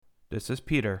This is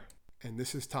Peter. And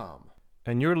this is Tom.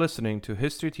 And you're listening to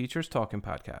History Teachers Talking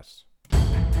Podcasts.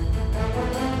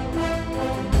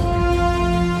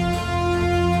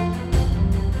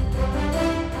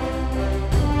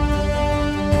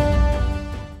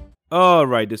 All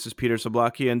right, this is Peter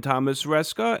Zablocki and Thomas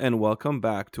Reska, and welcome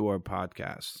back to our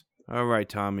podcast. All right,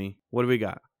 Tommy, what do we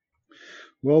got?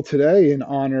 Well, today, in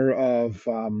honor of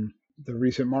the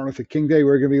recent Martin Luther King Day,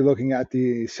 we're going to be looking at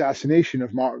the assassination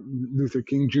of Martin Luther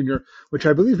King Jr., which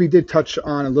I believe we did touch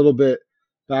on a little bit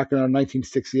back in our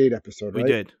 1968 episode, right?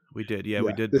 We did. Yeah,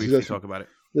 we did briefly talk about it.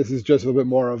 This is just a little bit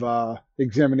more of a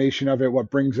examination of it,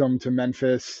 what brings them to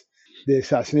Memphis, the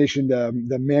assassination,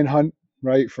 the manhunt,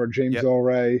 right, for James Earl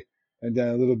Ray, and then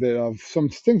a little bit of some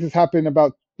things that happened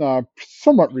about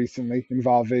somewhat recently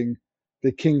involving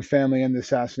the King family and the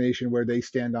assassination, where they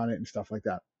stand on it and stuff like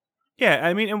that. Yeah,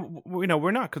 I mean,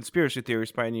 we're not conspiracy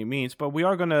theorists by any means, but we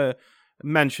are going to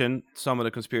mention some of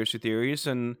the conspiracy theories,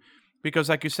 and because,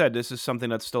 like you said, this is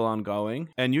something that's still ongoing.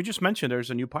 And you just mentioned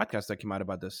there's a new podcast that came out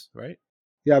about this, right?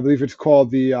 Yeah, I believe it's called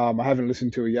the, I haven't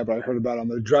listened to it yet, but I heard about it on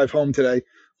the drive home today,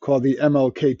 called the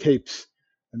MLK Tapes.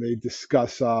 And they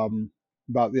discuss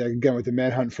about, again, with the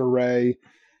manhunt for Ray,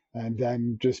 and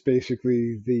then just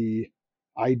basically the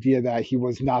idea that he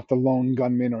was not the lone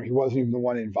gunman, or he wasn't even the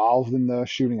one involved in the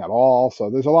shooting at all. So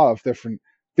there's a lot of different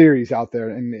theories out there.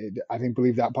 And I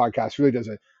believe that podcast really does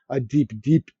a deep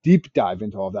dive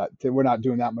into all that. We're not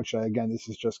doing that much. Again, this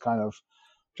is just kind of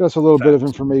just a little bit of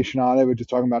information on it. We're just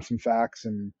talking about some facts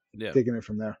and taking it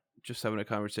from there. Just having a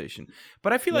conversation.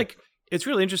 But I feel like it's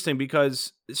really interesting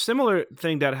because similar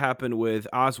thing that happened with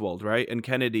Oswald, right, and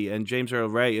Kennedy and James Earl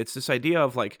Ray, it's this idea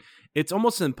of like, it's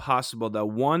almost impossible that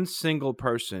one single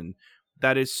person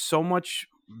that is so much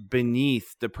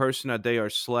beneath the person that they are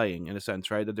slaying, in a sense,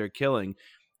 right, that they're killing,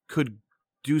 could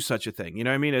do such a thing. You know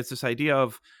what I mean? It's this idea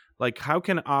of, like, how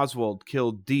can Oswald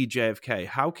kill the JFK?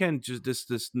 How can just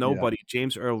this nobody,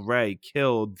 James Earl Ray,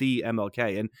 kill the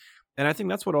MLK? And I think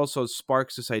that's what also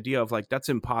sparks this idea of, like, that's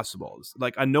impossible.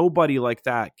 Like, a nobody like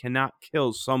that cannot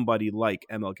kill somebody like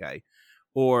MLK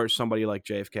or somebody like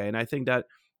JFK. And I think that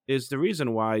is the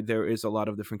reason why there is a lot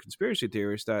of different conspiracy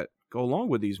theories that go along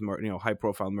with these,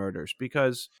 high-profile murders,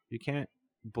 because you can't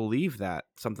believe that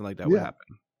something like that would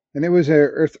happen. And it was a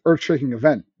earth-shaking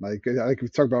event. Like we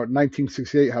talked about,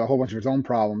 1968 had a whole bunch of its own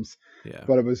problems. Yeah.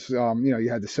 But it was, you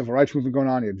had the Civil Rights Movement going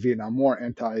on. You had Vietnam War,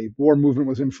 anti-war movement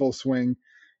was in full swing.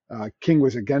 King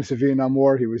was against the Vietnam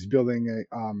War. He was building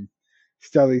a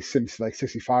steadily since like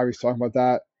 65. He's talking about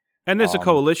that. And there's a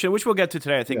coalition, which we'll get to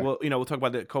today. I think we'll talk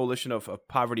about the coalition of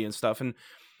poverty and stuff.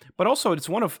 But also it's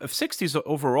one of 60s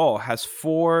overall has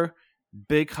 4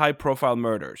 big high-profile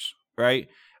murders, right?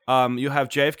 You have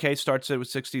JFK starts it with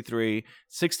 63,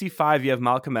 65 you have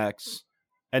Malcolm X,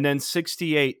 and then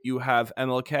 68 you have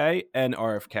MLK and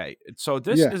RFK. So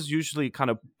this is usually kind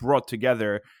of brought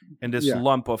together in this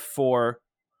lump of 4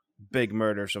 big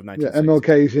murders of 1960. Yeah,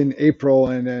 MLK is in April,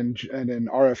 and then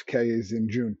RFK is in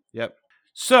June. Yep.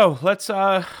 So let's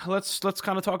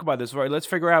kind of talk about this, right? Let's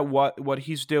figure out what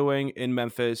he's doing in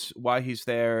Memphis, why he's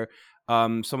there,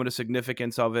 some of the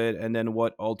significance of it, and then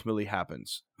what ultimately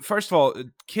happens. First of all,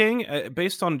 King,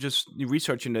 based on just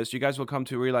researching this, you guys will come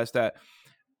to realize that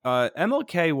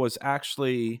MLK was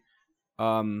actually,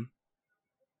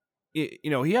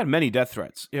 he had many death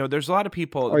threats. There's a lot of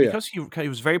people, because he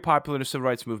was very popular in the civil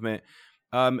rights movement,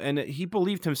 and he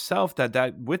believed himself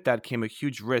that with that came a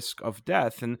huge risk of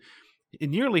death, and it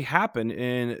nearly happened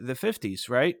in the 50s,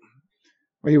 right?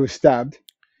 Well, he was stabbed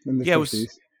in the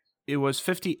 50s. It was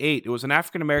 58. It was an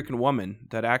African-American woman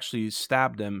that actually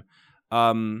stabbed him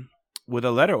with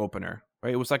a letter opener,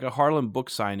 right? It was like a Harlem book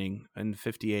signing in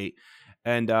 58.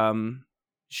 And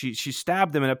she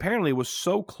stabbed him, and apparently it was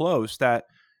so close that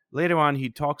later on he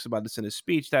talks about this in his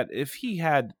speech, that if he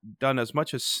had done as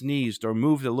much as sneezed or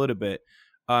moved a little bit,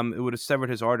 it would have severed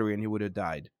his artery and he would have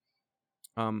died.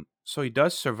 So he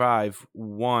does survive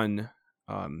one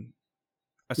assassination.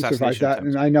 He survived that,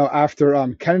 and I know after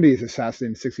Kennedy's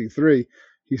assassination in 63,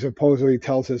 he supposedly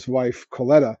tells his wife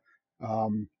Coretta,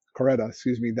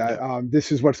 that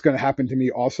this is what's going to happen to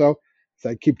me also. So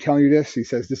I keep telling you this. He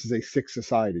says this is a sick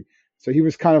society. So he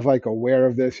was kind of like aware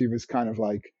of this. He was kind of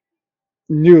like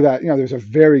knew that there's a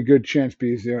very good chance,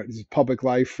 because this is public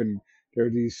life, and there are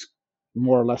these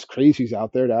more or less crazies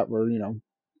out there that were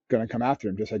going to come after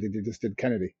him, just like they just did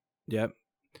Kennedy. Yep.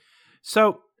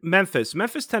 So Memphis,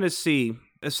 Tennessee.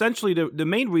 Essentially, the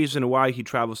main reason why he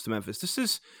travels to Memphis. This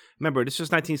is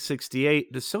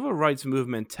 1968. The civil rights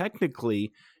movement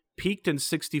technically peaked in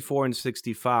 64 and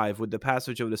 65 with the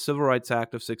passage of the Civil Rights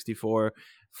Act of 64,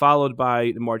 followed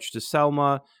by the March to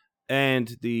Selma,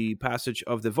 and the passage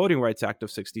of the Voting Rights Act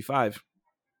of 65.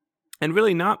 And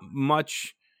really not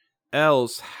much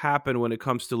else happened when it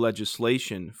comes to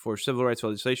legislation for civil rights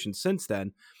legislation since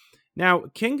then. Now,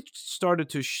 King started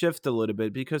to shift a little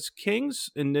bit because King's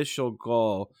initial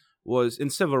goal was in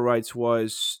civil rights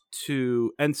was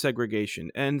to end segregation.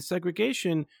 And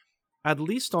segregation, at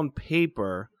least on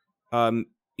paper,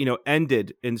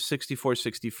 ended in 64,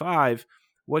 65.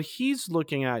 What he's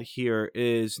looking at here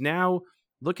is now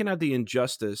looking at the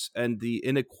injustice and the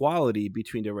inequality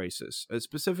between the races,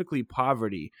 specifically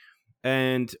poverty.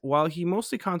 And while he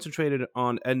mostly concentrated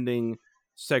on ending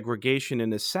segregation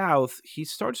in the South, he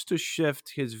starts to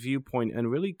shift his viewpoint and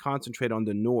really concentrate on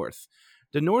the North.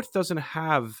 The North doesn't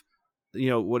have,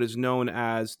 what is known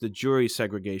as the jury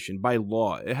segregation by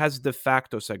law. It has de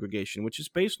facto segregation, which is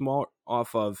based more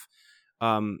off of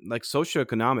like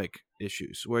socioeconomic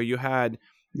issues, where you had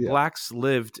blacks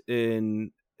lived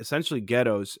in essentially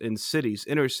ghettos in cities,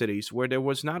 inner cities, where there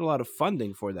was not a lot of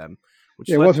funding for them.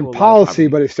 It wasn't policy,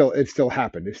 but it still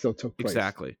happened. It still took place.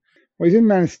 Exactly. Well, he's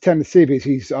in Tennessee because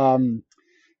he's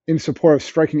in support of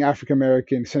striking African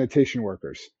American sanitation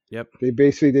workers. Yep.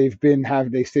 They staged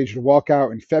a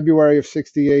walkout in February of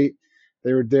 68.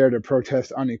 They were there to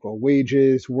protest unequal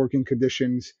wages, working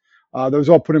conditions. That was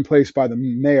all put in place by the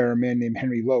mayor, a man named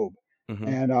Henry Loeb. Mm-hmm.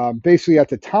 And basically at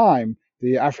the time,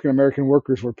 the African American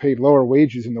workers were paid lower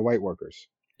wages than the white workers.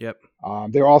 Yep.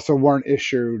 They also weren't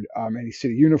issued any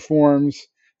city uniforms.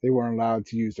 They weren't allowed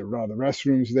to use the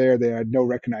restrooms there. They had no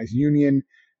recognized union.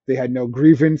 They had no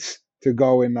grievance to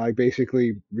go and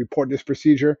basically report this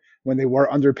procedure when they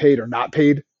were underpaid or not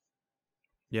paid.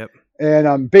 Yep.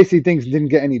 And basically things didn't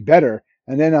get any better.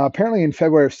 And then apparently in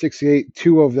February of 68,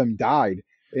 2 of them died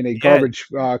in a garbage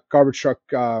truck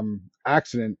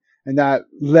accident, and that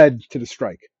led to the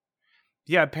strike.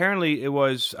 Yeah, apparently it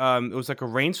was like a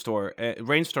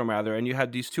rainstorm rather, and you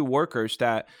had these 2 workers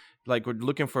that like were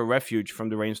looking for refuge from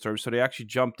the rainstorm, so they actually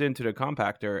jumped into the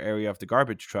compactor area of the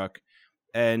garbage truck,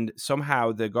 and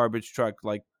somehow the garbage truck,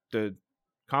 like the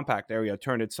compact area,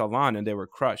 turned itself on, and they were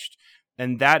crushed.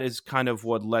 And that is kind of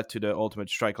what led to the ultimate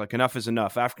strike. Like, enough is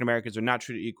enough. African Americans are not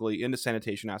treated equally in the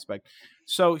sanitation aspect.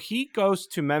 So he goes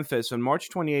to Memphis on March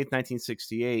 28th,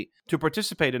 1968, to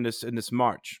participate in this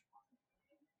march.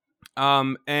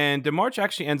 And the march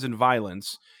actually ends in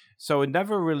violence. So it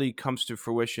never really comes to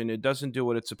fruition. It doesn't do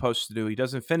what it's supposed to do. He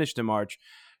doesn't finish the march.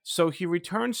 So he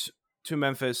returns to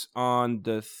Memphis on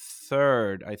the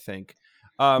 3rd, I think.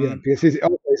 Because his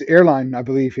airline, I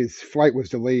believe his flight was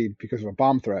delayed because of a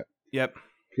bomb threat. Yep.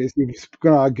 Because he was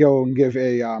going to go and give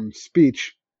a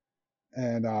speech.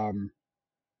 And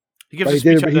he gives a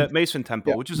speech at the Mason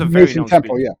Temple, which is a very known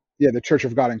Temple, speech. Yeah, the Church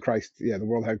of God in Christ. Yeah, the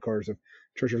world headquarters of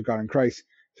Church of God in Christ.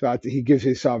 So he gives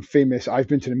his famous "I've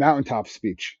been to the mountaintop"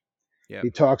 speech. Yep. He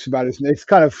talks about it's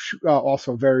kind of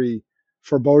also very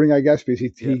foreboding, I guess, because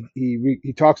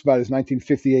he talks about his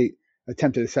 1958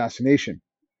 attempted assassination.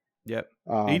 Yep.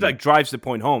 He drives the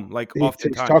point home, oftentimes.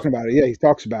 He's talking about it. Yeah, he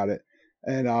talks about it.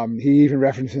 And he even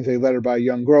references a letter by a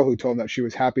young girl who told him that she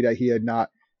was happy that he had not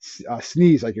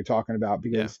sneezed, like you're talking about,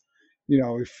 because,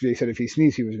 if they said if he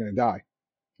sneezed, he was going to die.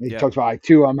 And he talks about, I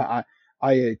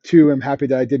too am happy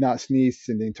that I did not sneeze.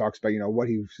 And then he talks about, what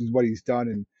he's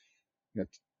done.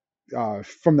 And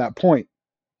from that point,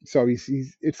 so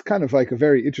it's kind of like a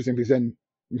very interesting, because then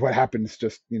what happens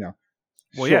just,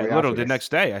 literally the next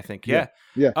day, I think. Yeah.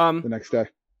 The next day.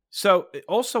 So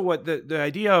also what the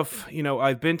idea of,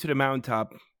 I've been to the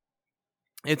mountaintop,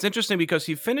 it's interesting because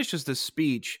he finishes the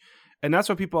speech, and that's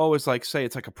what people always say,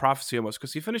 it's like a prophecy almost,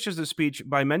 because he finishes the speech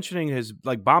by mentioning his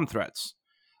bomb threats.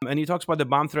 And he talks about the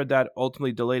bomb threat that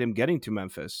ultimately delayed him getting to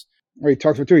Memphis. Well, he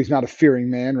talks about too, he's not a fearing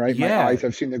man, right? Yeah. My eyes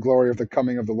have seen the glory of the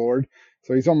coming of the Lord.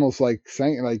 So he's almost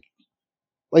saying,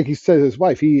 like he said to his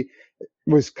wife, he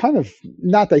was kind of,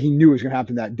 not that he knew it was going to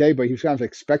happen that day, but he was kind of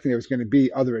expecting there was going to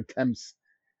be other attempts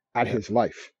at his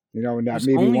life, and that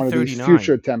maybe one of 39. These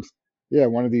future attempts,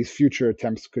 one of these future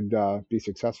attempts could be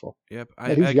successful. Yep.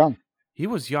 He's young. He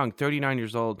was young, 39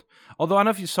 years old. Although I don't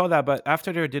know if you saw that, but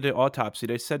after they did the autopsy,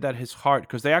 they said that his heart,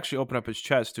 because they actually opened up his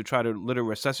chest to try to literally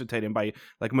resuscitate him by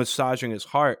massaging his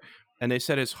heart. And they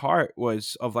said his heart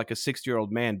was of a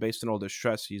 60-year-old man based on all the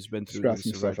stress he's been through. Stress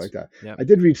and stuff like that. Yep. I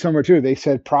did read somewhere too, they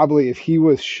said probably if he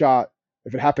was shot,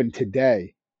 if it happened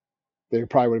today, they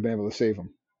probably would have been able to save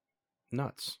him.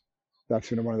 Nuts. That's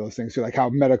one of those things. So how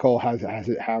medical how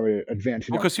it advanced.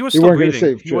 Because he was still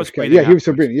breathing. He was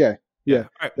still breathing. Yeah.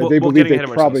 All right, they believe they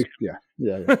probably.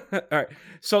 Yeah. All right.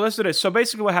 So let's do this. So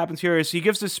basically, what happens here is he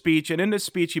gives this speech, and in this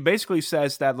speech, he basically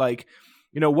says that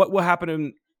what will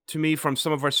happen to me from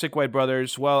some of our sick white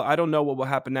brothers, well, I don't know what will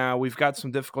happen now. We've got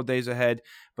some difficult days ahead,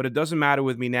 but it doesn't matter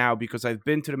with me now because I've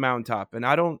been to the mountaintop and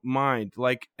I don't mind,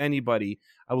 like anybody.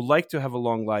 I would like to have a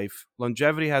long life.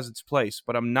 Longevity has its place,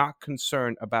 but I'm not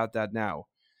concerned about that now.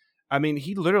 I mean,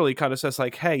 he literally kind of says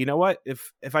like, hey, you know what?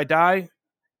 If I die,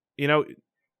 you know,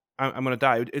 I'm going to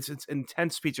die. It's an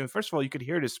intense speech. And first of all, you could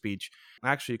hear this speech.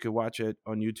 Actually, you could watch it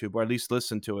on YouTube or at least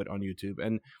listen to it on YouTube.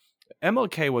 And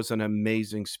MLK was an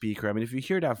amazing speaker. I mean, if you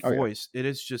hear that voice, it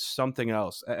is just something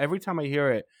else. Every time I hear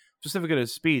it, specifically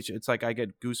his speech, it's like I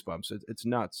get goosebumps. It's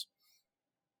nuts.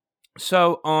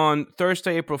 So on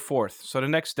Thursday, April 4th, so the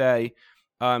next day,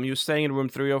 he was staying in room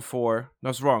 304. No,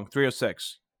 it's wrong,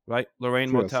 306, right?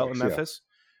 Lorraine Motel in Memphis,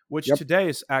 which today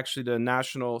is actually the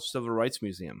National Civil Rights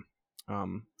Museum.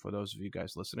 For those of you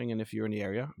guys listening, and if you're in the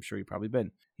area, I'm sure you've probably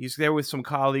been. He's there with some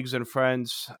colleagues and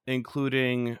friends,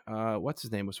 including, what's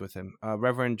his name was with him?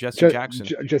 Reverend Jesse Jackson.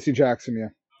 Jesse Jackson, yeah.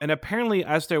 And apparently,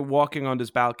 as they're walking on this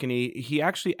balcony, he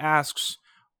actually asks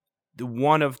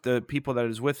one of the people that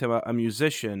is with him, a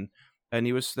musician, and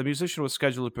the musician was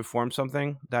scheduled to perform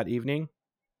something that evening.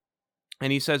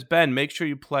 And he says, Ben, make sure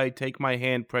you play Take My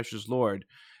Hand, Precious Lord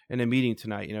in a meeting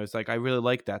tonight. You know, it's like, I really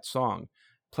like that song.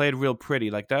 Played real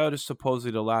pretty. Like, that is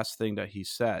supposedly the last thing that he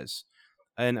says.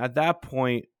 And at that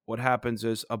point, what happens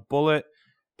is a bullet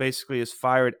basically is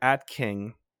fired at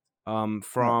King from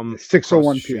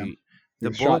 6:01 p.m.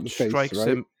 The bullet strikes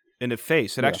him in the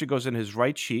face. It actually goes in his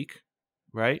right cheek,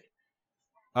 right?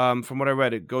 From what I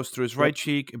read, it goes through his right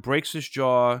cheek. It breaks his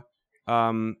jaw,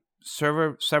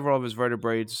 several of his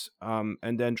vertebrae,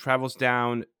 and then travels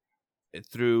down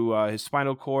through his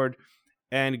spinal cord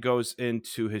and goes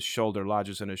into his shoulder,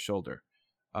 lodges in his shoulder.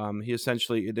 He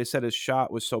essentially, they said his shot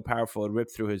was so powerful it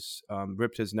ripped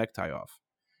his necktie off.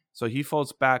 So he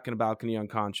falls back in a balcony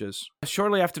unconscious.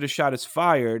 Shortly after the shot is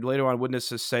fired, later on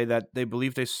witnesses say that they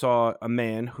believe they saw a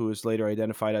man who is later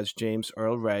identified as James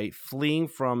Earl Ray fleeing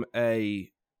from a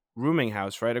rooming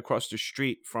house right across the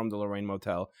street from the Lorraine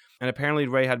Motel. And apparently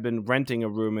Ray had been renting a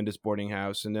room in this boarding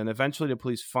house. And then eventually the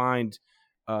police find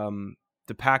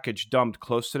the package dumped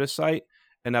close to the site.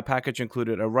 And that package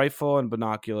included a rifle and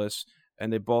binoculars,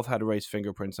 and they both had Ray's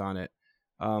fingerprints on it.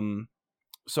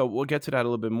 So we'll get to that a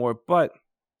little bit more. But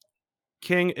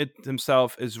King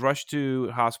himself is rushed to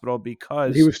hospital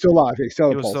because he was still alive. He was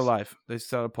still alive. They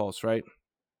still had a pulse, right?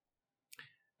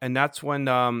 And that's when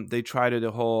they try to they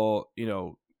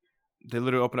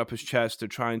literally open up his chest. They're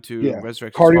trying to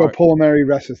resurrect his heart. Cardiopulmonary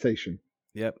resuscitation.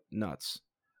 Yep, nuts.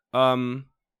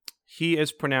 He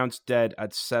is pronounced dead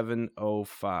at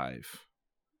 7:05.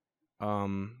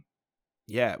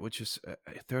 Which is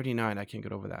 39. I can't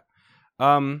get over that.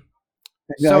 I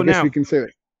guess we can say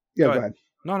it. Yeah, go ahead.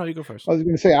 No, you go first. I was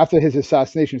going to say after his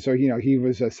assassination. So he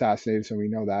was assassinated, so we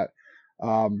know that.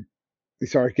 They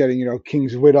started getting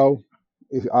King's widow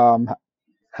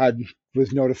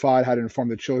was notified, had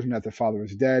informed the children that their father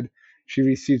was dead. She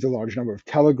received a large number of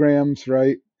telegrams.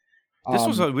 Right. This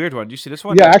was a weird one. Do you see this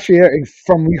one? Yeah, actually,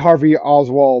 from Lee Harvey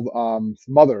Oswald's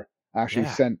mother actually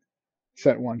sent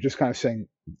one, just kind of saying,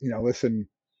 listen.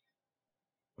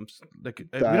 We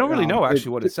don't really know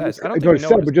actually what it says. I don't think we know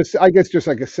what it said, but I guess just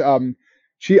like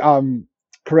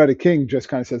Coretta King just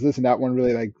kind of says, listen, that one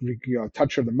really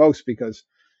touched her the most because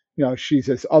she's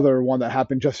this other one that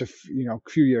happened just a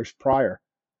few years prior.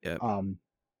 Yeah.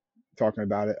 Talking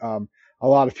about it. A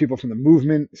lot of people from the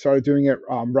movement started doing it.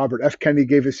 Robert F. Kennedy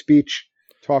gave a speech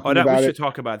talking about it. We should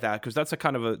talk about that because that's a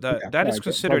kind of that is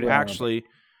considered actually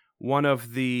one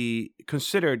of the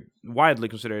widely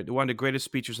considered one of the greatest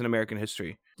speeches in American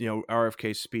history.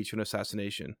 RFK's speech on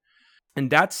assassination.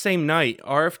 And that same night,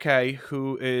 RFK,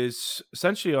 who is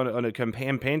essentially on a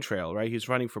campaign trail, right? He's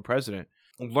running for president,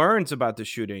 learns about the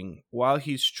shooting while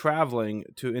he's traveling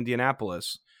to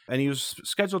Indianapolis. And he was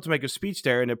scheduled to make a speech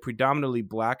there in a predominantly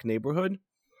black neighborhood.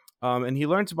 And he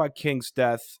learns about King's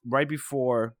death right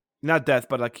before, not death,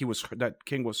 but like that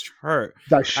King was hurt.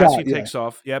 That shot, as he takes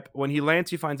off. Yep. When he lands,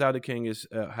 he finds out the King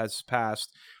has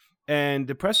passed. And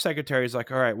the press secretary is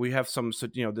like, all right, we have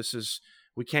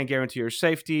we can't guarantee your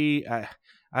safety.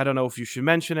 I don't know if you should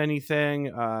mention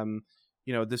anything.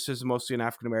 This is mostly an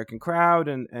African-American crowd.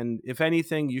 And if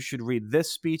anything, you should read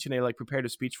this speech. And they prepared a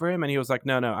speech for him. And he was like,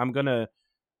 no, I'm going to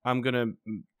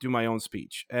do my own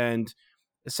speech. And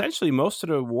essentially most of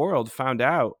the world found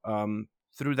out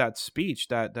through that speech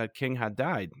that King had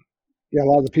died. Yeah, a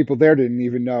lot of the people there didn't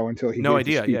even know until he no gave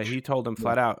idea. the speech. Yeah, he told them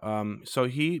flat out. So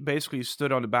he basically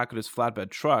stood on the back of his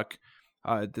flatbed truck.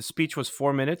 The speech was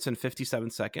 4 minutes and 57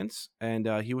 seconds, and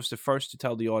he was the first to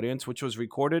tell the audience, which was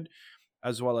recorded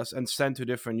as well as and sent to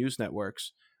different news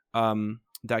networks,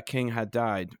 that King had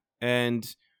died.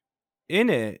 And in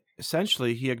it,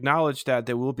 essentially, he acknowledged that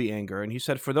there will be anger. And he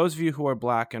said, for those of you who are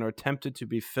black and are tempted to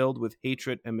be filled with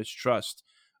hatred and mistrust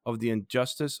of the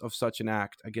injustice of such an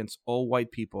act against all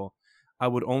white people, I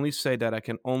would only say that I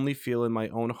can only feel in my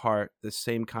own heart the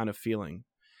same kind of feeling.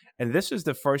 And this is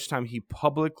the first time he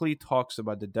publicly talks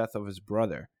about the death of his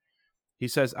brother. He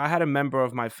says, I had a member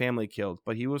of my family killed,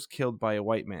 but he was killed by a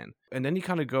white man. And then he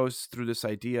kind of goes through this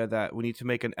idea that we need to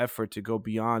make an effort to go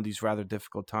beyond these rather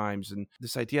difficult times, and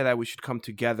this idea that we should come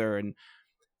together. And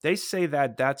they say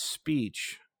that that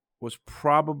speech was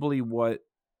probably what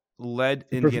led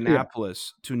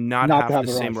Indianapolis to not have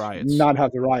the same riots. Not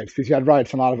have the riots, because you had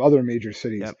riots in a lot of other major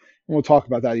cities. Yep. And we'll talk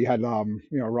about that. You had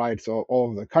riots all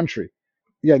over the country.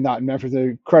 Yeah, not in Memphis.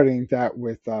 They're crediting that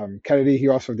with Kennedy. He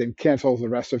also then cancels the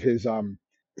rest of his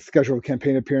scheduled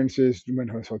campaign appearances, went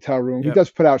to his hotel room. Yep. He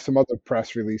does put out some other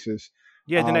press releases.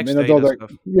 Yeah, the next day.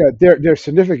 Stuff. Yeah, they're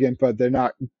significant, but they're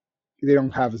not. They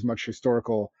don't have as much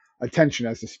historical attention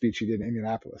as the speech he did in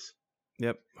Indianapolis.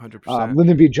 Yep, 100%.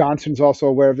 Lyndon B. Johnson's also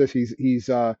aware of this. He's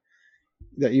that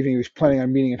evening he was planning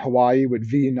on meeting in Hawaii with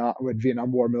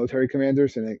Vietnam War military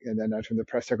commanders, and then that's when the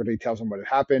press secretary tells him what had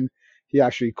happened. He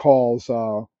actually calls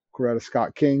Coretta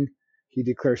Scott King. He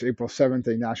declares April 7th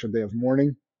a national day of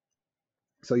mourning.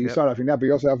 So you start having that, but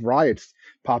you also have riots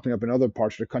popping up in other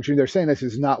parts of the country. They're saying this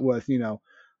is not what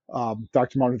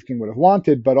Dr. Martin Luther King would have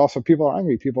wanted, but also people are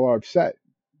angry, people are upset,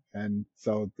 and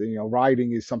so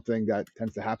rioting is something that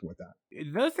tends to happen with that.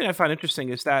 Another thing I find interesting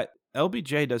is that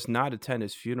LBJ does not attend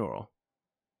his funeral.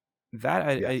 That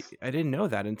I didn't know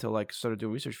that until started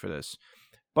doing research for this.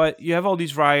 But you have all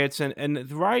these riots, and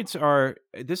the riots are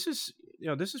this is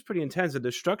pretty intense. The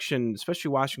destruction, especially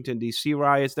Washington D.C.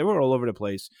 riots, they were all over the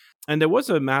place, and there was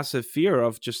a massive fear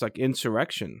of just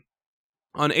insurrection.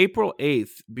 On April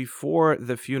 8th, before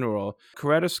the funeral,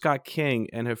 Coretta Scott King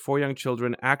and her 4 young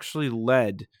children actually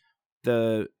led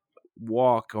the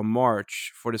walk or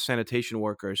march for the sanitation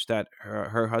workers that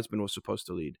her husband was supposed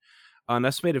to lead. An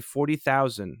estimated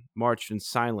 40,000 marched in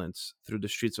silence through the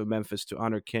streets of Memphis to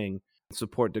honor King and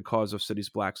support the cause of city's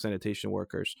black sanitation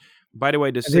workers. By the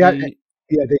way, the city...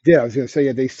 they did. I was going to say,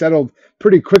 they settled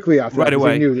pretty quickly after right that.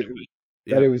 Away. They knew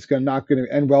that it was not going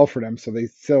to end well for them, so they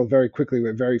settled very quickly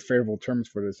with very favorable terms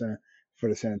for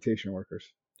the sanitation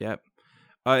workers. Yep.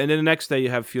 And then the next day, you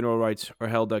have funeral rites are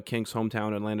held at King's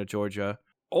hometown, Atlanta, Georgia.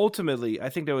 Ultimately, I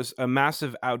think there was a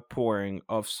massive outpouring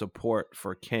of support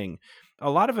for King. A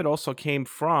lot of it also came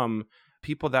from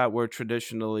people that were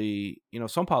traditionally,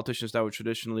 some politicians that were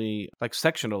traditionally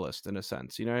sectionalist in a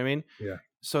sense, you know what I mean? Yeah.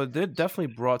 So it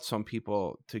definitely brought some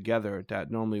people together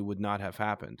that normally would not have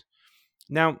happened.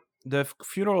 Now, the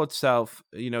funeral itself,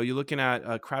 you're looking at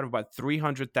a crowd of about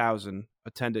 300,000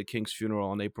 attended King's funeral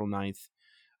on April 9th.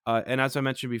 And as I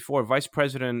mentioned before, Vice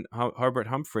President Herbert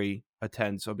Humphrey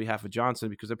attends on behalf of Johnson,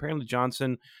 because apparently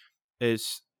Johnson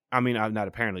is, not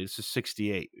apparently, this is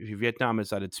 68. Vietnam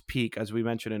is at its peak, as we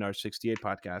mentioned in our 68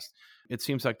 podcast. It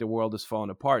seems like the world is falling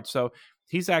apart. So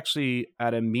he's actually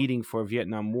at a meeting for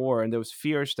Vietnam War, and there was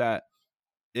fears that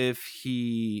if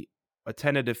he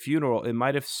attended the funeral, it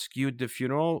might have skewed the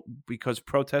funeral because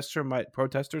protesters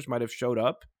might have showed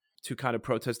up to kind of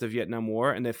protest the Vietnam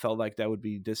War, and they felt like that would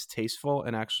be distasteful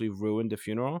and actually ruin the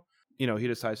funeral. He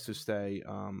decides to stay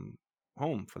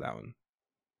home for that one.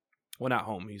 Well, not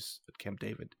home. He's at Camp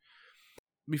David.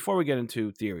 Before we get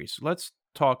into theories, let's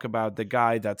talk about the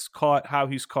guy that's caught, how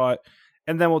he's caught,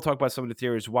 and then we'll talk about some of the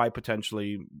theories why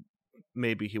potentially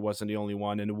maybe he wasn't the only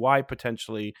one, and why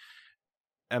potentially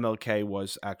MLK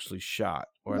was actually shot,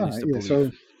 or at least the belief. So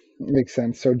it makes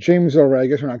sense. So James Earl Ray, I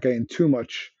guess we're not getting too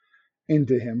much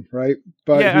into him, right?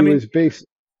 But he was based.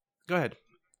 Go ahead.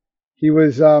 He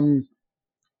was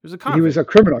He was a convict. He was a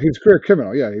criminal. He was a career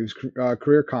criminal. Yeah, he was a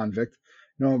career convict.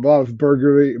 A lot of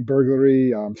burglary.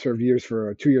 Served 2 years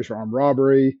for armed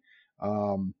robbery,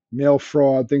 mail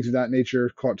fraud, things of that nature.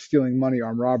 Caught stealing money,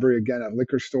 armed robbery again at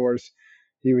liquor stores.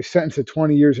 He was sentenced to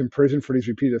 20 years in prison for these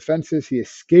repeated offenses. He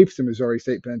escapes the Missouri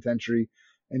State Penitentiary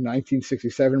in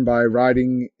 1967 by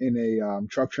riding in a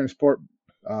truck transport,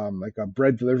 like a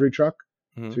bread delivery truck.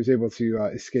 Mm-hmm. So he's able to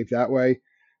escape that way.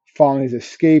 Following his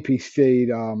escape, he stayed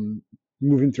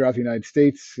moving throughout the United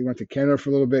States. He went to Canada for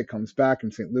a little bit, comes back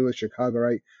in St. Louis, Chicago,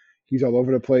 right? He's all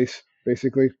over the place,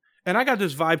 basically. And I got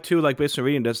this vibe too, based on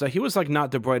reading this, that he was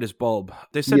not the brightest bulb.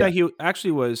 They said that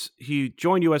he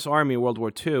joined U.S. Army in World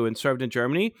War II and served in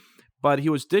Germany, but he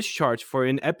was discharged for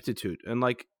ineptitude and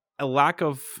a lack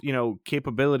of,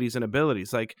 capabilities and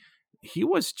abilities. He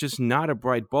was just not a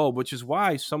bright bulb, which is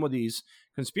why some of these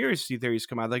conspiracy theories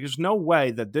come out. There's no way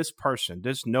that this person,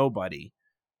 this nobody,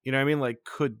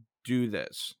 could do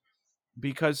this.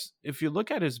 Because if you look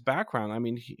at his background,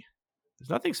 There's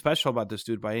nothing special about this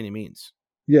dude by any means.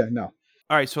 Yeah, no.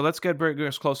 All right, so let's bring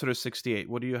us closer to 68.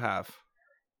 What do you have?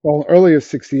 Well, earlier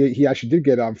 68, he actually did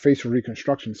get facial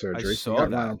reconstruction surgery. I saw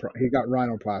that. He got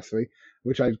rhinoplasty,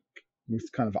 which was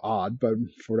kind of odd, but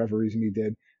for whatever reason he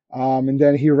did. And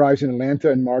then he arrives in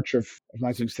Atlanta in March of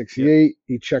 1968. Yeah.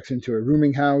 He checks into a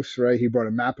rooming house, right? He brought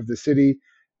a map of the city.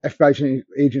 FBI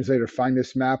agents later find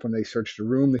this map when they searched the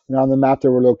room. And on the map,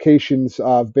 there were locations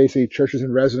of basically churches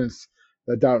and residences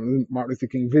that Martin Luther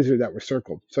King visited that were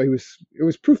circled. So it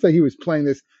was proof that he was playing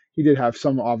this. He did have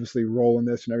some obviously role in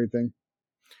this and everything.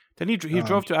 Then he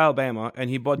drove to Alabama and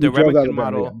he bought the Remington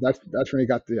model. Yeah. That's when he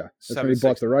got that's when he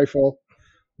bought the rifle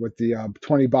with the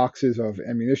 20 boxes of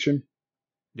ammunition.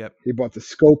 Yep. He bought the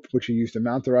scope, which he used to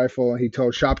mount the rifle, and he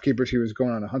told shopkeepers he was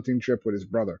going on a hunting trip with his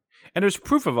brother. And there's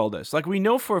proof of all this. Like, we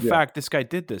know for a fact this guy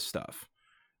did this stuff,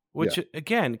 which,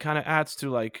 again, kind of adds to,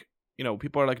 like, you know,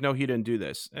 people are like, no, he didn't do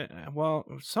this. Well,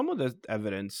 some of the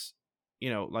evidence, you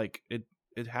know, like,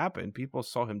 it happened. People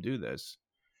saw him do this.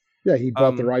 Yeah, he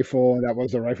bought the rifle, and that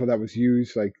was the rifle that was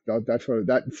used. Like,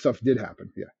 that stuff did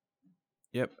happen, yeah.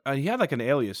 Yep. He had, like, an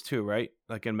alias, too, right?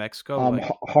 Like, in Mexico?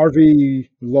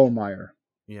 Harvey Lohmeyer.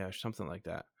 Yeah, something like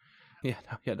that.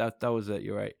 Yeah, that was it.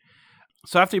 You're right.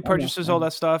 So after he purchases all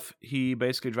that stuff, he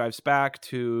basically drives back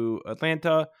to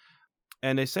Atlanta,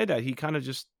 and they say that he kind of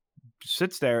just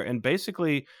sits there, and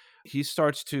basically he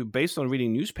starts to, based on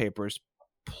reading newspapers,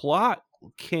 plot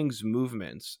King's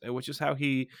movements, which is how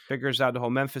he figures out the whole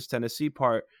Memphis, Tennessee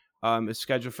part is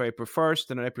scheduled for April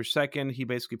 1st, and on April 2nd, he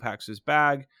basically packs his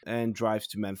bag and drives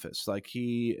to Memphis. Like,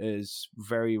 he is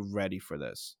very ready for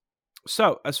this.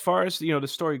 So, as far as, you know, the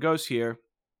story goes here,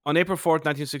 on April 4th,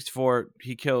 1964,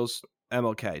 he kills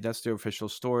MLK. That's the official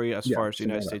story as far as the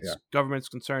United States government is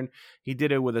concerned. He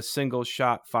did it with a single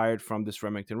shot fired from this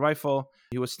Remington rifle.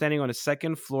 He was standing on a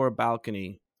second floor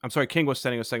balcony. I'm sorry, King was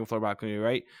standing on a second floor balcony,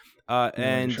 right?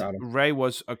 And Ray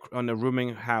was on a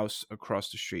rooming house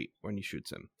across the street when he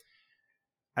shoots him.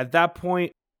 At that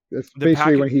point, that's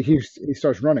basically when he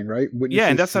starts running, right? Witnesses,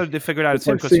 and that's how they figured out it's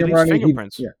him, because he leaves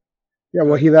fingerprints. Yeah,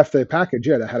 well, he left the package,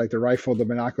 that had like the rifle, the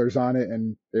binoculars on it,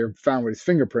 and they were found with his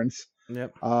fingerprints.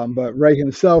 Yep. But Ray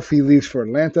himself, he leaves for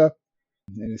Atlanta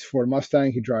in his Ford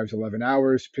Mustang. He drives 11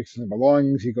 hours, picks up his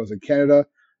belongings. He goes to Canada,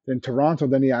 then Toronto.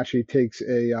 Then he actually takes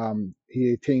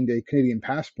he attained a Canadian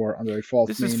passport under a false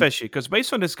name. This is fishy, because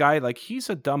based on this guy, like, he's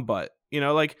a dumb butt. You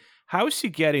know, like, how is he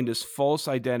getting this false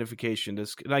identification?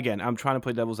 And again, I'm trying to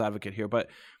play devil's advocate here, but,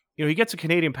 you know, he gets a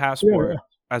Canadian passport. Yeah.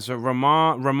 As a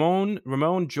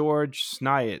Ramon George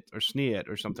Sneatt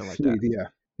or something like that.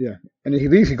 Yeah. And he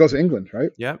leaves. He goes to England, right?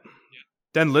 Yep.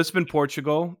 Then Lisbon,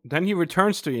 Portugal. Then he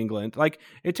returns to England. Like,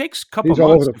 it takes a couple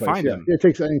months to find him. It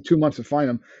takes, I think, 2 months to find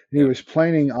him. And he was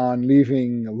planning on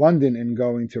leaving London and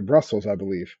going to Brussels, I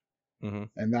believe. Mm-hmm.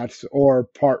 And that's or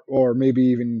maybe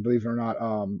even, believe it or not,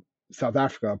 South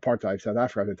Africa, apartheid South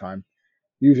Africa at the time,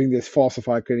 using this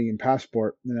falsified Canadian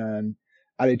passport. And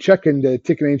at a check-in, the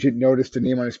ticket agent noticed the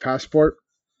name on his passport,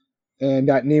 and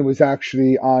that name was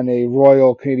actually on a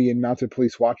Royal Canadian Mounted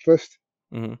Police watch list.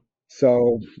 Mm-hmm.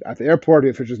 So at the airport,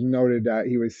 the officials noted that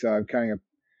he was carrying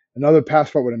another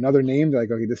passport with another name. They're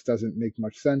like, okay, this doesn't make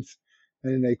much sense.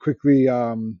 And then they quickly,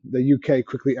 the UK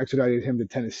quickly extradited him to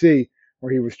Tennessee,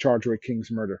 where he was charged with King's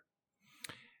murder.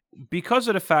 Because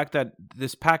of the fact that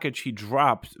this package he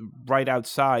dropped right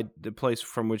outside the place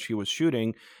from which he was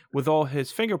shooting with all his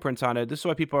fingerprints on it, this is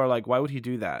why people are like, why would he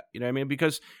do that? You know what I mean?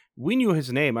 Because we knew his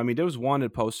name. I mean, there was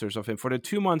wanted posters of him for the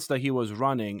 2 months that he was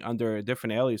running under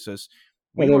different aliases.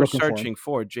 We were searching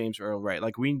for James Earl Ray.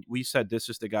 Like, we said, this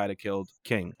is the guy that killed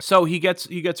King. So he gets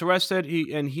arrested.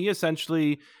 He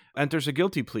essentially enters a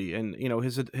guilty plea. And, you know,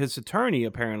 his attorney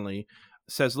apparently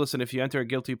says, listen, if you enter a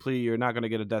guilty plea, you're not going to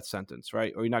get a death sentence,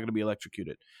 right? Or you're not going to be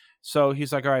electrocuted. So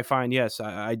he's like, all right, fine. Yes,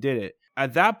 I did it.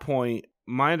 At that point,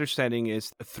 my understanding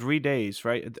is 3 days,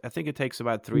 right? I think it takes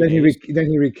about 3 days. Then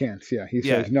he recants. Yeah. He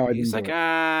says, no, I didn't. He's like,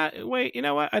 wait, you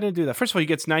know what? I didn't do that. First of all, he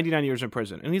gets 99 years in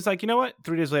prison. And he's like, you know what?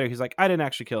 3 days later, he's like, I didn't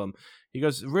actually kill him. He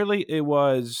goes, really? It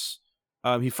was,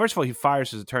 first of all, he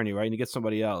fires his attorney, right? And he gets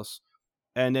somebody else.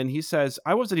 And then he says,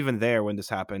 I wasn't even there when this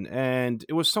happened. And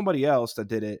it was somebody else that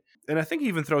did it. And I think he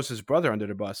even throws his brother under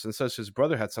the bus and says his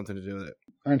brother had something to do with it.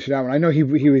 I answer that one. I know he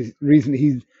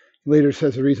later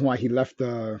says the reason why he left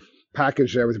the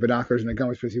package there with binoculars and a gun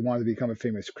was because he wanted to become a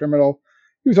famous criminal.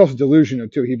 He was also delusional,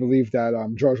 too. He believed that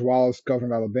George Wallace,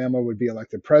 governor of Alabama, would be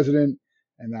elected president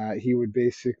and that he would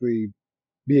basically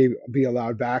be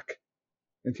allowed back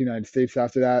into the United States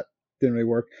after that. Didn't really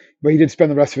work. But he did spend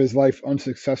the rest of his life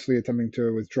unsuccessfully attempting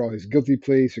to withdraw his guilty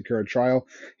plea, secure a trial.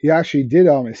 He actually did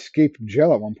escape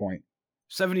jail at one point.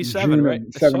 77, June of right?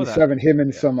 I saw that. 77. Him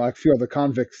and Yeah. some a few other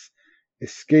convicts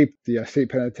escaped the state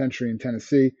penitentiary in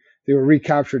Tennessee. They were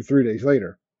recaptured 3 days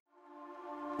later.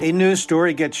 A news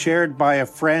story gets shared by a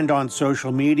friend on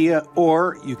social media,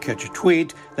 or you catch a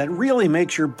tweet that really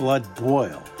makes your blood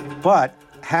boil. But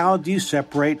how do you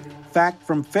separate fact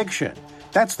from fiction?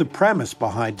 That's the premise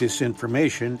behind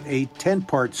Disinformation, a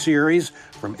 10-part series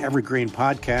from Evergreen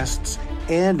Podcasts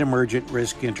and Emergent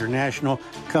Risk International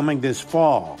coming this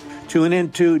fall. Tune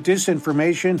into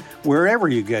Disinformation wherever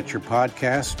you get your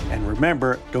podcasts. And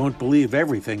remember, don't believe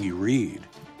everything you read.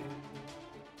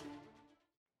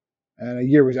 And a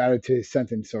year was added to his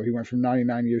sentence, so he went from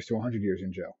 99 years to 100 years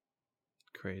in jail.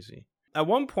 Crazy. At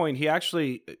one point, he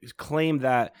actually claimed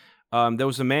that there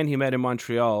was a man he met in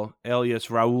Montreal,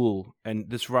 alias Raoul, and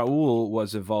this Raoul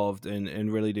was involved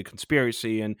in really the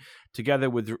conspiracy, and together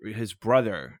with his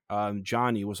brother,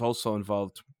 Johnny, was also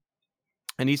involved.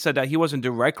 And he said that he wasn't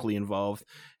directly involved.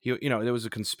 There was a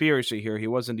conspiracy here. He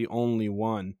wasn't the only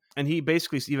one. And he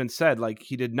basically even said, like,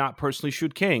 he did not personally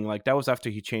shoot King. Like, that was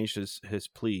after he changed his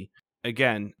plea.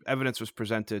 Again, evidence was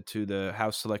presented to the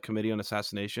House Select Committee on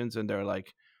Assassinations, and they're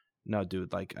like, no,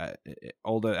 dude, like,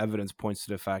 all the evidence points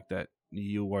to the fact that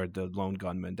you were the lone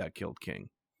gunman that killed King.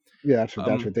 Yeah, that's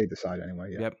what they decide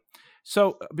anyway. Yeah. Yep.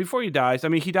 So before he dies,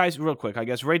 he dies real quick, I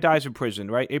guess. Ray dies in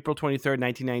prison, right? April 23rd,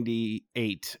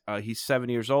 1998. He's 7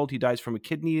 years old. He dies from a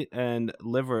kidney and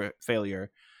liver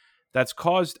failure that's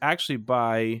caused actually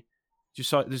by,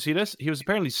 did you see this? He was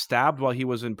apparently stabbed while he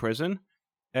was in prison.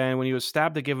 And when he was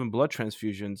stabbed, they gave him blood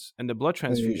transfusions. And the blood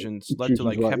transfusions led to,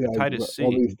 like, hepatitis C.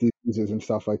 All these diseases and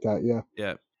stuff like that, yeah.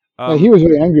 Yeah. He was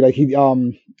really angry. Like,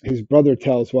 his brother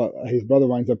tells his brother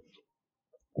winds up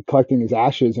collecting his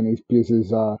ashes, and because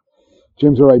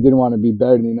James Earl Ray didn't want to be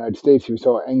buried in the United States. He was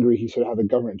so angry he said how the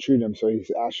government treated him, so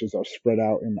his ashes are spread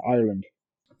out in Ireland.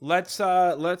 Let's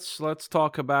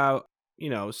talk about,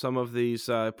 some of these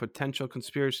potential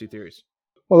conspiracy theories.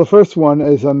 Well, the first one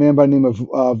is a man by the name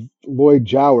of Lloyd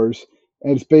Jowers,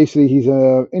 and it's basically he's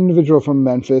an individual from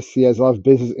Memphis. He has a lot of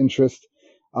business interests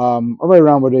right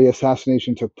around where the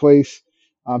assassination took place.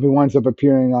 He winds up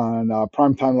appearing on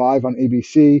Primetime Live on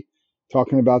ABC,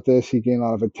 talking about this. He gained a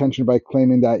lot of attention by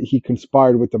claiming that he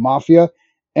conspired with the mafia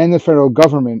and the federal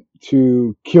government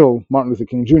to kill Martin Luther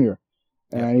King Jr.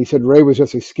 And he said Ray was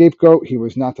just a scapegoat. He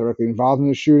was not directly involved in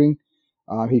the shooting.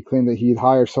 He claimed that he'd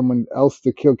hire someone else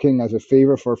to kill King as a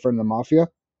favor for a friend of the mafia.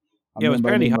 Yeah, it was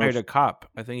apparently he hired a cop.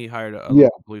 I think he hired a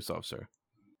local police officer.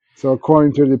 So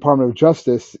according to the Department of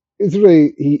Justice,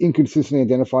 he inconsistently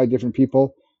identified different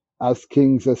people as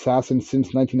King's assassins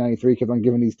since 1993. He kept on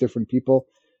giving these different people.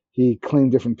 He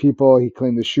claimed different people. He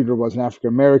claimed the shooter was an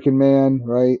African-American man,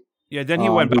 right? Yeah, then he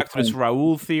went back to this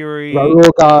Raoul theory.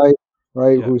 Raoul guy,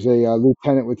 right, who's a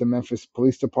lieutenant with the Memphis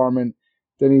Police Department.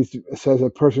 Then he says a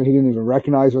person he didn't even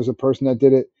recognize was a person that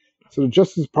did it. So the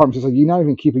Justice Department says, like, you're not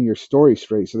even keeping your story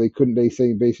straight. So they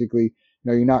say basically,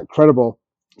 you're not credible.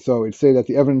 So it say that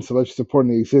the evidence alleged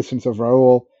supporting the existence of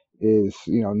Raoul is,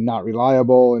 not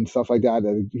reliable and stuff like that.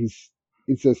 That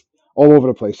it's just all over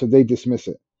the place. So they dismiss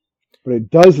it. But it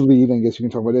does lead, I guess you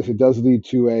can talk about this, it does lead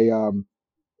to a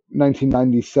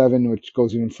 1997, which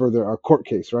goes even further, a court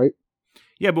case, right?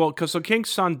 Yeah, well, so King's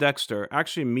son Dexter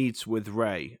actually meets with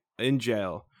Ray in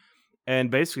jail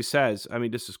and basically says,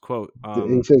 this is quote,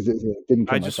 he says, didn't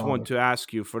kill I my just father. want to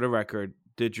ask you for the record,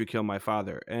 did you kill my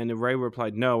father? And Ray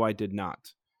replied, no, I did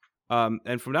not.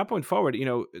 And from that point forward,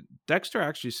 Dexter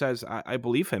actually says, I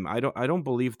believe him. I don't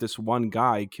believe this one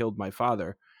guy killed my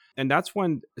father. And that's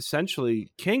when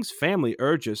essentially King's family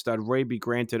urges that Ray be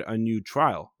granted a new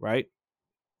trial, right?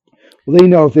 Well, they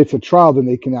know if it's a trial, then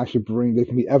they can actually there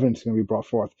can be evidence going to be brought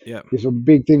forth. Yeah. It's a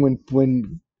big thing when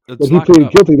he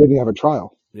pleaded guilty, they didn't have a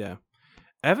trial. Yeah.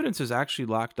 Evidence is actually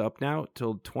locked up now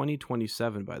till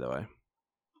 2027, by the way.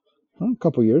 A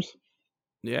couple years.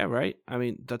 Yeah, right.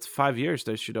 That's 5 years.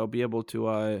 They should all be able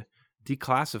to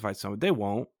declassify some. They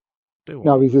won't.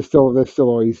 No, because they're still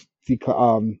always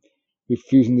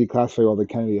refusing to declassify all the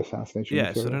Kennedy assassination. Yeah,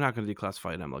 material. so they're not going to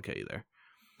declassify MLK either.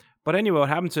 But anyway, what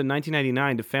happens in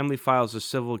 1999, the family files a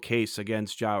civil case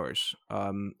against Jowers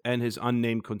and his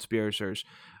unnamed conspirators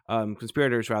for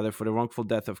the wrongful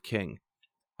death of King.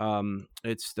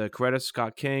 It's the Coretta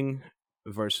Scott King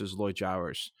versus Lloyd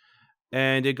Jowers.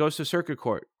 And it goes to circuit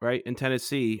court, right, in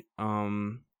Tennessee,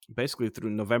 basically through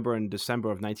November and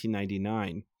December of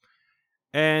 1999.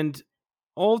 And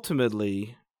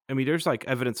ultimately, there's like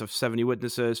evidence of 70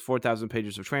 witnesses, 4,000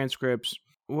 pages of transcripts.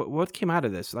 What came out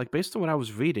of this? Like, based on what I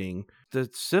was reading, the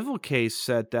civil case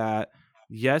said that,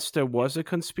 yes, there was a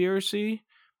conspiracy,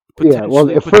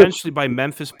 potentially by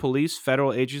Memphis police,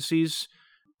 federal agencies,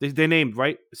 They named,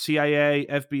 right, CIA,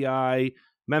 FBI,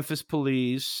 Memphis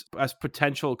police as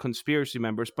potential conspiracy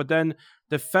members, but then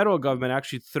the federal government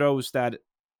actually throws that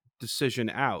decision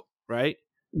out, right?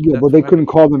 Yeah, That's but they what happened.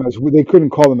 couldn't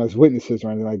call them as witnesses or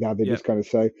anything like that. They Yeah, just kind of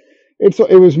say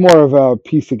it was more of a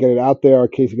piece to get it out there, a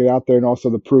case to get it out there, and also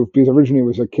the proof because originally it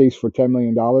was a case for $10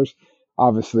 million.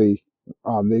 Obviously,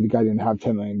 the guy didn't have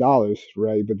 $10 million,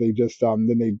 right? But they just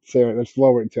then they say, "All right, let's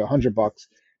lower it to $100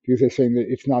 because they're saying that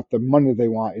it's not the money they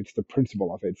want, it's the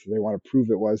principle of it. So they want to prove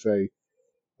it was a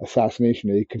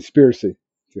assassination, a conspiracy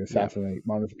to yeah. assassinate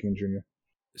Martin Luther King Jr.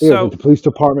 Yeah, like So, the police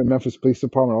department, Memphis Police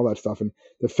Department, all that stuff, and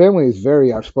the family is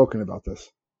very outspoken about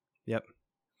this. yep.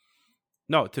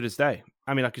 No, to this day.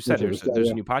 I mean, like you Yeah, said, to this day, there's a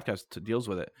yeah. new podcast that deals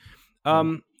with it.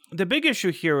 Yeah. The big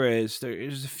issue here is there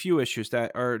is a few issues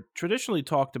that are traditionally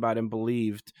talked about and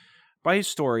believed by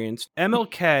historians.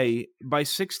 MLK, by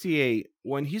 68,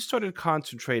 when he started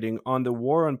concentrating on the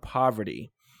war on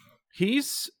poverty,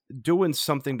 he's doing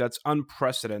something that's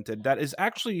unprecedented, that is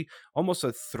actually almost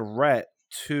a threat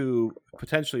to,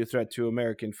 potentially a threat to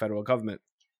American federal government.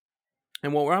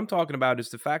 And what I'm talking about is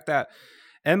the fact that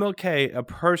MLK, a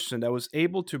person that was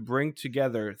able to bring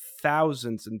together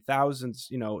thousands and thousands,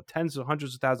 tens of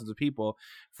hundreds of thousands of people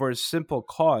for a simple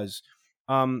cause,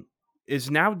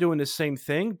 is now doing the same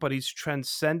thing, but he's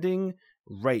transcending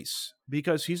race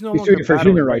because he's no He's longer doing it for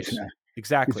battling human rights race. now. He's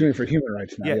Exactly. doing it for human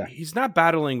rights now. Yeah, Yeah. he's not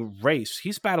battling race.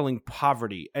 He's battling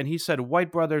poverty. And he said,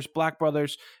 white brothers, black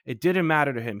brothers, it didn't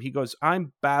matter to him. He goes,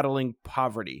 I'm battling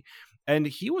poverty. And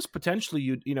he was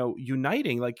potentially,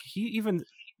 uniting. Like he even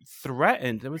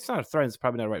threatened, it's not a threat, it's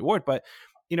probably not the right word, but,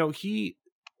 he,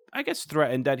 I guess,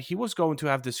 threatened that he was going to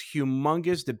have this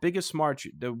humongous, the biggest march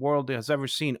the world has ever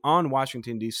seen on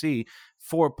Washington, D.C.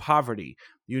 for poverty,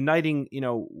 uniting,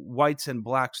 whites and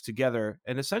blacks together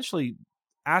and essentially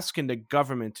asking the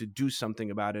government to do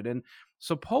something about it. And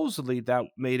supposedly that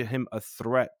made him a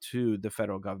threat to the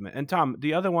federal government. And Tom,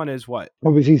 the other one is what?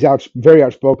 Obviously, he's very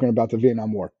outspoken about the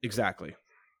Vietnam War. Exactly.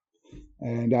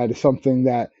 And that is something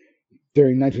that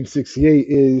during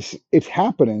 1968 it's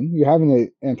happening. You're having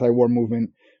an anti-war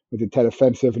movement with the Tet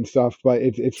Offensive and stuff, but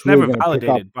it's really never going to pick up.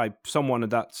 validated by someone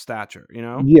of that stature,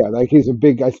 Yeah, like he's a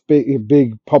big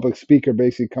public speaker,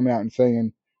 basically coming out and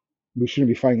saying we shouldn't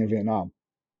be fighting in Vietnam.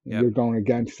 Yep. You're going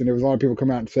against, and there was a lot of people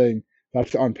coming out and saying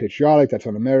that's unpatriotic, that's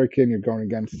un-American. You're going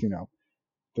against,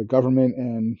 the government,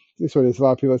 and so there's a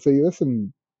lot of people that say,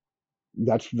 listen,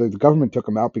 that's the government took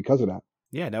them out because of that.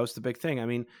 Yeah, that was the big thing. I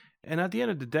mean, and at the end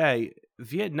of the day,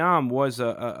 Vietnam was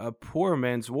a poor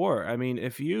man's war. I mean,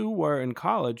 if you were in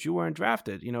college, you weren't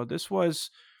drafted. This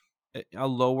was a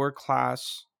lower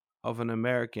class of an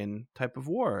American type of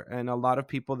war. And a lot of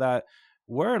people that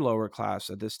were lower class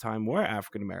at this time were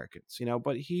African Americans,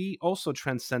 but he also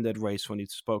transcended race when he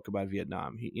spoke about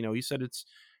Vietnam. He said it's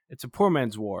a poor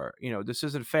man's war. This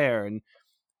isn't fair. And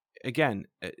again,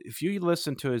 if you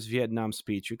listen to his Vietnam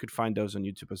speech, you could find those on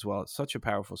YouTube as well. It's such a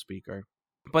powerful speaker.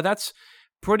 But that's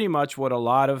pretty much what a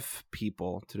lot of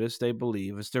people to this day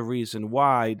believe is the reason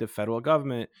why the federal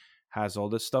government has all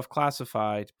this stuff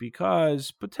classified, because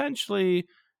potentially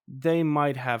they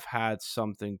might have had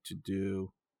something to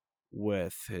do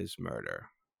with his murder.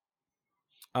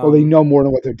 Well, they know more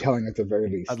than what they're telling at the very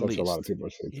least. At That's least. what a lot of people are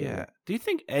saying. Yeah. Do you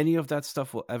think any of that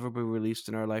stuff will ever be released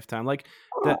in our lifetime? Like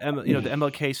the the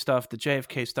MLK stuff, the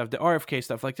JFK stuff, the RFK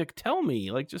stuff. Like tell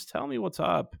me, just tell me what's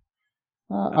up.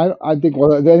 I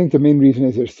think the main reason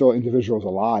is there's still individuals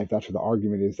alive. That's what the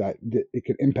argument is, that it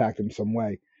could impact in some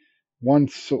way.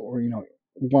 Once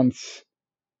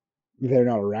they're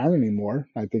not around anymore,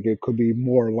 I think it could be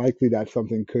more likely that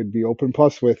something could be open.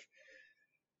 Plus, with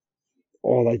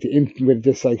all with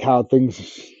just like how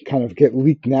things kind of get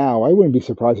leaked now, I wouldn't be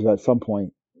surprised if at some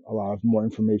point a lot of more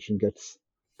information gets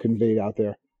conveyed out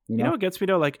there. You know what gets me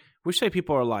though? Like, we say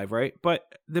people are alive, right? But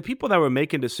the people that were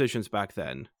making decisions back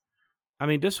then, I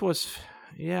mean, this was,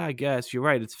 I guess you're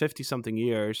right. It's 50-something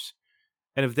years.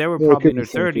 And if they were probably in their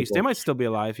 30s, they might still be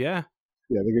alive, yeah.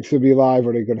 Yeah, they could still be alive,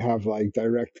 or they could have like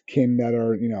direct kin that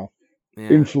are,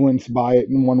 influenced by it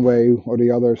in one way or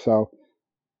the other. So,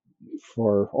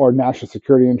 or national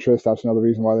security interest, that's another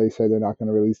reason why they say they're not going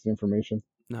to release the information.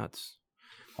 Nuts.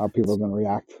 How people are going to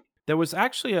react. There was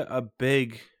actually a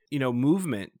big,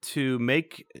 movement to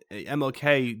make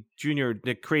MLK Jr.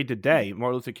 create the day,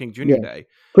 Martin Luther King Jr. Day.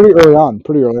 Pretty early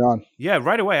on. Yeah,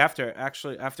 right away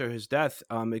after his death,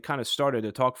 it kind of started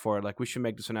to talk for it, like we should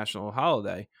make this a national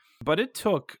holiday. But it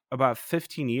took about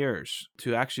 15 years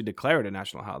to actually declare it a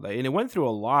national holiday, and it went through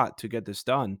a lot to get this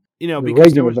done. Because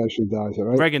Reagan eventually does it,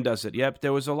 right? Reagan does it. Yep,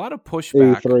 there was a lot of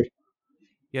pushback. 83.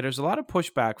 Yeah, there's a lot of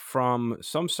pushback from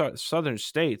some southern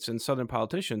states and southern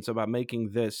politicians about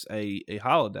making this a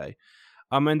holiday.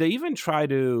 And they even try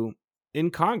to,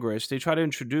 in Congress, they try to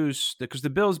introduce, because the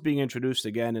bill's being introduced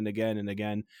again and again and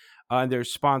again, and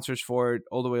there's sponsors for it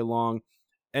all the way along.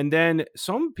 And then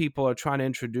some people are trying to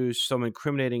introduce some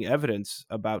incriminating evidence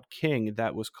about King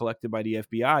that was collected by the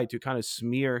FBI to kind of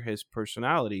smear his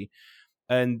personality.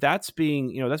 And that's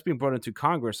being brought into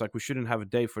Congress, like we shouldn't have a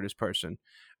day for this person.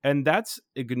 And that's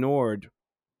ignored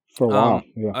for a while.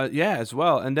 As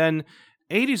well. And then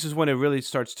 80s is when it really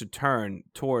starts to turn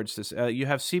towards this. You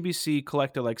have CBC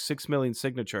collected like 6 million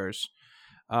signatures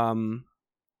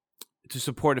to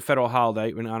support a federal holiday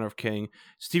in honor of King.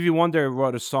 Stevie Wonder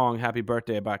wrote a song, Happy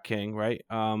Birthday, about King, right?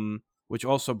 Which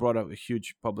also brought up a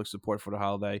huge public support for the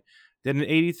holiday. Then in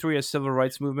 83, as civil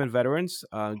rights movement veterans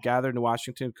gathered in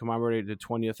Washington, commemorated the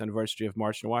 20th anniversary of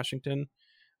March in Washington,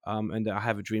 and the I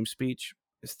Have a Dream speech.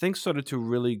 Things started to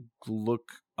really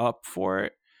look up for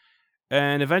it.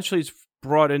 And eventually it's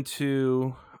brought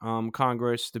into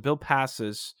Congress. The bill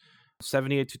passes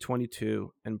 78-22,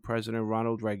 and President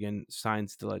Ronald Reagan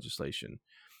signs the legislation.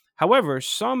 However,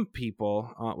 some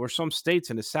people or some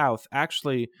states in the South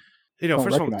actually,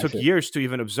 first of all, it took years to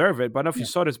even observe it. But I don't know if you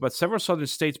saw this, but several southern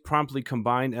states promptly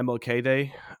combined MLK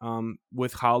Day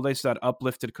with holidays that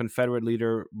uplifted Confederate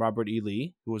leader Robert E.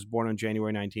 Lee, who was born on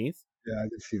January 19th. Yeah, I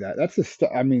did see that. That's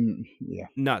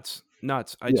Nuts.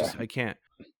 I can't.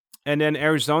 And then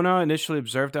Arizona initially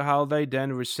observed the holiday,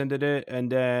 then rescinded it,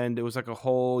 and then there was like a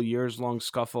whole years-long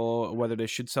scuffle whether they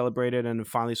should celebrate it, and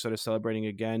finally started celebrating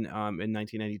again in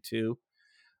 1992.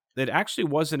 It actually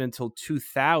wasn't until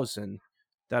 2000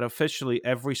 that officially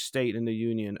every state in the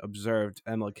union observed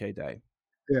MLK Day.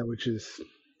 Yeah, which is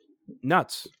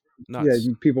nuts. Yeah,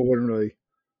 people wouldn't really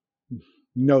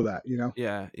know that,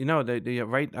 Yeah, they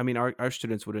right. I mean, our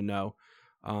students wouldn't know.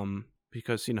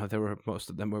 Because most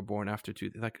of them were born after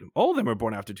all of them were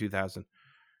born after 2000.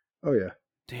 Oh yeah.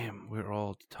 Damn, we're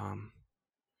old, Tom.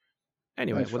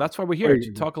 Anyway, that's why we're here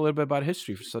to talk a little bit about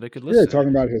history, so they could listen. Yeah, talking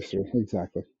about history,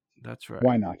 exactly. That's right.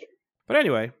 Why not? But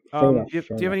anyway, do you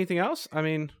have anything else? I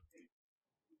mean,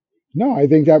 no, I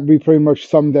think that we pretty much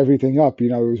summed everything up. It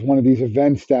was one of these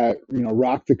events that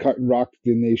rocked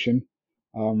the nation,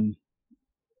 and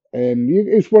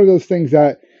it's one of those things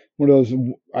that. One of those,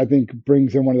 I think,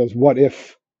 brings in one of those what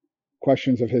if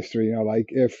questions of history. Like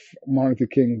if Martin Luther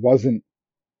King what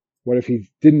if he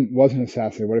wasn't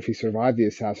assassinated? What if he survived the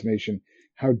assassination?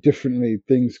 How differently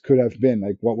things could have been?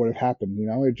 Like what would have happened?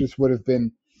 It just would have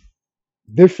been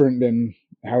different than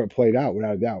how it played out,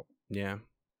 without a doubt. Yeah.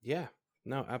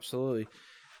 No, absolutely.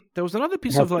 There was another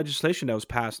piece of legislation that was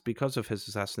passed because of his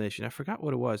assassination. I forgot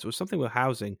what it was. It was something with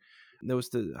housing. There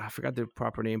was I forgot the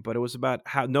proper name, but it was about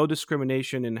no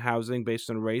discrimination in housing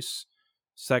based on race,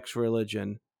 sex,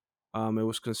 religion. It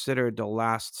was considered the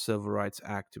last Civil Rights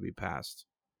Act to be passed.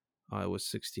 It was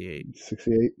 68.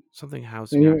 68. Something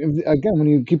housing. Again, when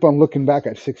you keep on looking back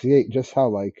at 68, just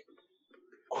how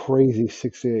crazy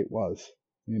 68 was,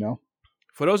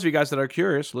 For those of you guys that are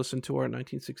curious, listen to our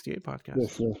 1968 podcast.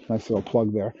 Yes, a nice little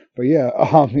plug there. But yeah,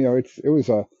 it was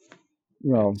a,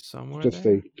 just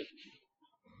a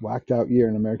whacked out year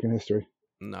in American history.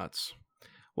 Nuts.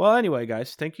 Well, anyway,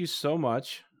 guys, thank you so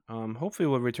much. Hopefully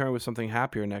we'll return with something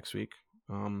happier next week.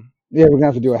 Yeah, we're gonna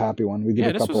have to do a happy one. We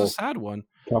did a couple. This was a sad one.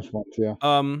 Tough ones, yeah.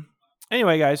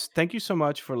 Anyway, guys, thank you so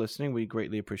much for listening. We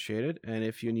greatly appreciate it. And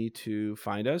if you need to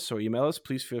find us or email us,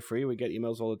 please feel free. We get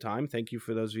emails all the time. Thank you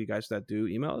for those of you guys that do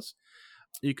email us.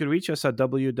 You can reach us at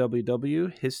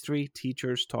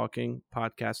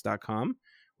www.historyteacherstalkingpodcast.com.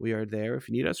 We are there if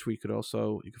you need us. You can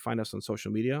find us on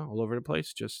social media all over the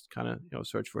place. Just kind of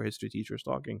search for History Teachers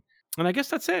Talking. And I guess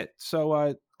that's it.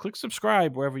 So click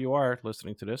subscribe wherever you are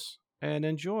listening to this, and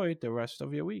enjoy the rest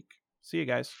of your week. See you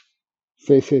guys.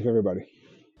 Stay safe, everybody.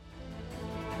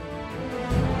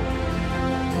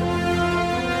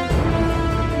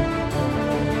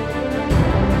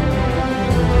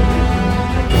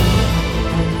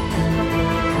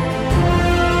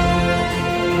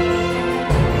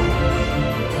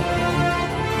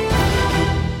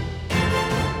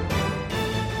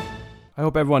 I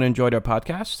hope everyone enjoyed our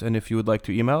podcast, and if you would like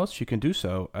to email us, you can do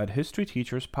so at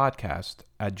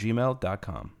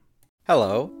historyteacherspodcast@gmail.com.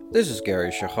 Hello, this is Gary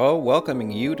Chahot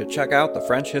welcoming you to check out the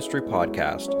French History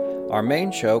Podcast. Our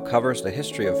main show covers the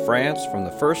history of France from the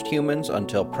first humans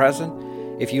until present.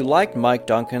 If you liked Mike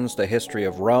Duncan's The History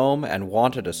of Rome and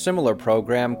wanted a similar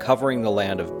program covering the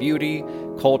land of beauty,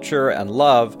 culture, and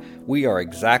love, we are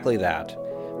exactly that.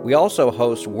 We also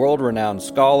host world-renowned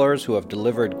scholars who have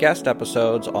delivered guest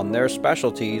episodes on their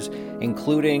specialties,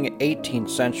 including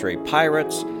 18th century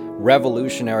pirates,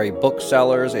 revolutionary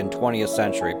booksellers in 20th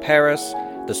century Paris,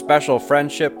 the special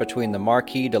friendship between the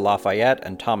Marquis de Lafayette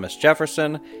and Thomas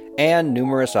Jefferson, and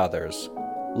numerous others.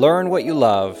 Learn what you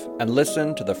love and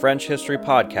listen to the French History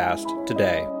Podcast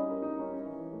today.